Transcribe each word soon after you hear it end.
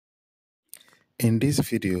In this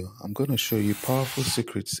video, I'm going to show you powerful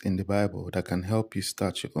secrets in the Bible that can help you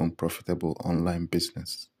start your own profitable online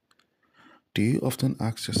business. Do you often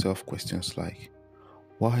ask yourself questions like,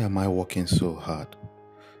 why am I working so hard?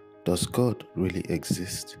 Does God really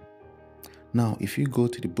exist? Now, if you go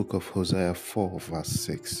to the book of Hosea 4 verse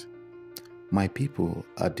 6, my people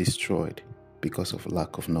are destroyed because of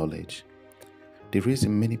lack of knowledge. The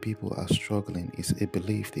reason many people are struggling is a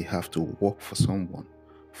belief they have to work for someone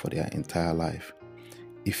for their entire life.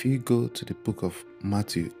 If you go to the book of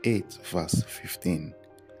Matthew 8 verse 15,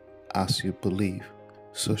 as you believe,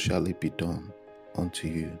 so shall it be done unto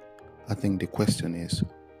you. I think the question is,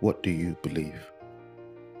 what do you believe?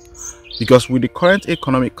 Because with the current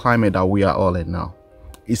economic climate that we are all in now,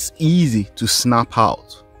 it's easy to snap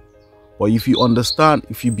out. But if you understand,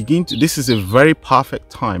 if you begin to, this is a very perfect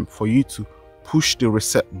time for you to push the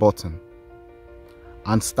reset button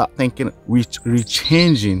and start thinking,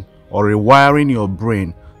 rechanging or rewiring your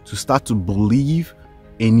brain to start to believe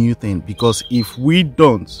a new thing. Because if we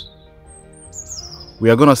don't, we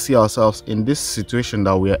are going to see ourselves in this situation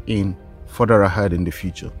that we are in further ahead in the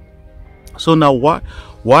future. So now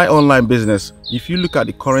why online business? If you look at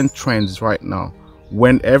the current trends right now,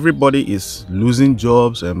 when everybody is losing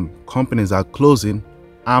jobs and companies are closing,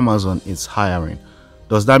 Amazon is hiring.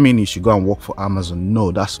 Does that mean you should go and work for Amazon?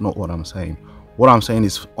 No, that's not what I'm saying. What I'm saying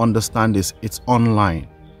is, understand this, it's online.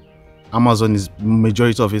 Amazon is,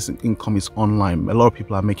 majority of its income is online. A lot of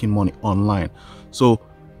people are making money online. So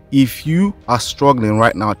if you are struggling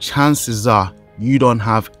right now, chances are you don't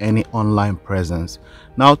have any online presence.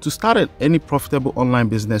 Now, to start any profitable online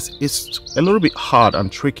business, it's a little bit hard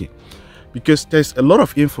and tricky because there's a lot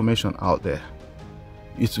of information out there.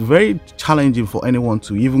 It's very challenging for anyone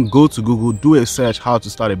to even go to Google, do a search how to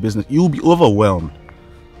start a business. You'll be overwhelmed.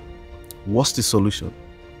 What's the solution?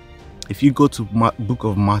 If you go to book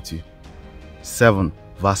of Matthew 7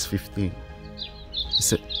 verse 15, it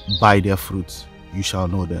said, by their fruits you shall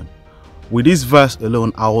know them. With this verse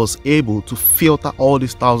alone, I was able to filter all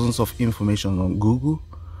these thousands of information on Google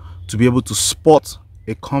to be able to spot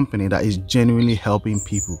a company that is genuinely helping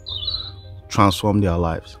people transform their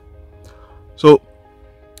lives. So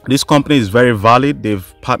this company is very valid.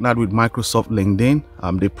 They've partnered with Microsoft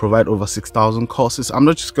LinkedIn. They provide over 6,000 courses. I'm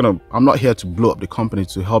not here to blow up the company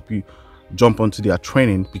to help you jump onto their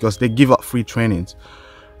training, because they give out free trainings,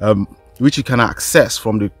 which you can access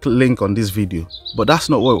from the link on this video. But that's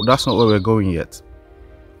not where we're going yet.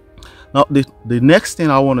 Now, the next thing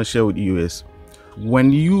I want to share with you is,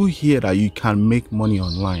 when you hear that you can make money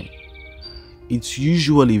online, it's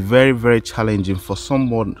usually very, very challenging for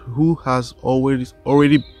someone who has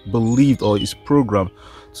already believed or is programmed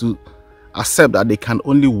to accept that they can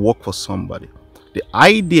only work for somebody. The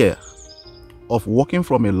idea of working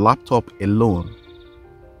from a laptop alone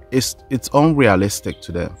it's unrealistic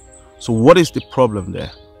to them. So what is the problem there?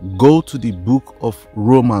 Go to the book of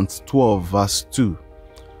Romans 12 verse 2.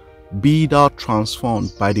 Be thou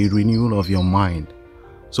transformed by the renewal of your mind.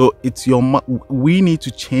 So we need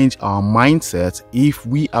to change our mindset if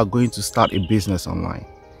we are going to start a business online.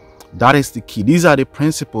 That is the key. These are the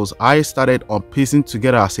principles I started on piecing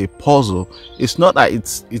together as a puzzle. It's not that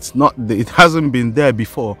it hasn't been there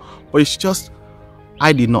before, but it's just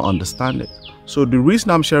I did not understand it. So the reason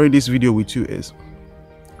I'm sharing this video with you is,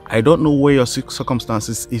 I don't know where your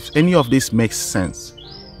circumstances, if any of this makes sense.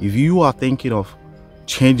 If you are thinking of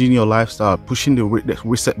changing your lifestyle, pushing the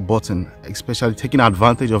reset button, especially taking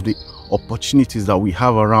advantage of the opportunities that we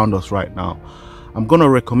have around us right now, I'm going to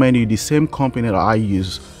recommend you the same company that I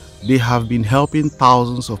use. They have been helping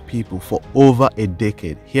thousands of people for over a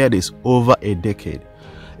decade. Here it is, over a decade.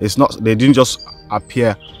 It's not, they didn't just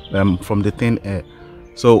appear from the thin air.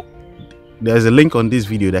 So there's a link on this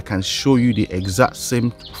video that can show you the exact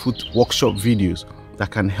same food workshop videos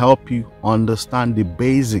that can help you understand the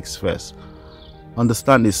basics first.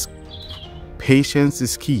 Understand this, patience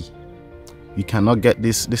is key. You cannot get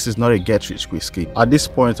this is not a get rich quick scheme. At this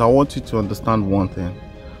point, I want you to understand one thing.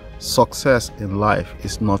 Success in life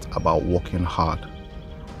is not about working hard.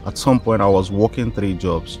 At some point, I was working 3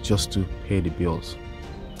 jobs just to pay the bills.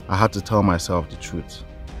 I had to tell myself the truth.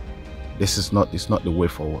 It's not the way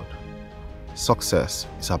forward. Success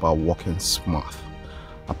is about working smart.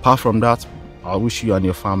 Apart from that, I wish you and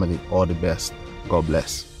your family all the best. God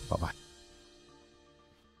bless. Bye-bye.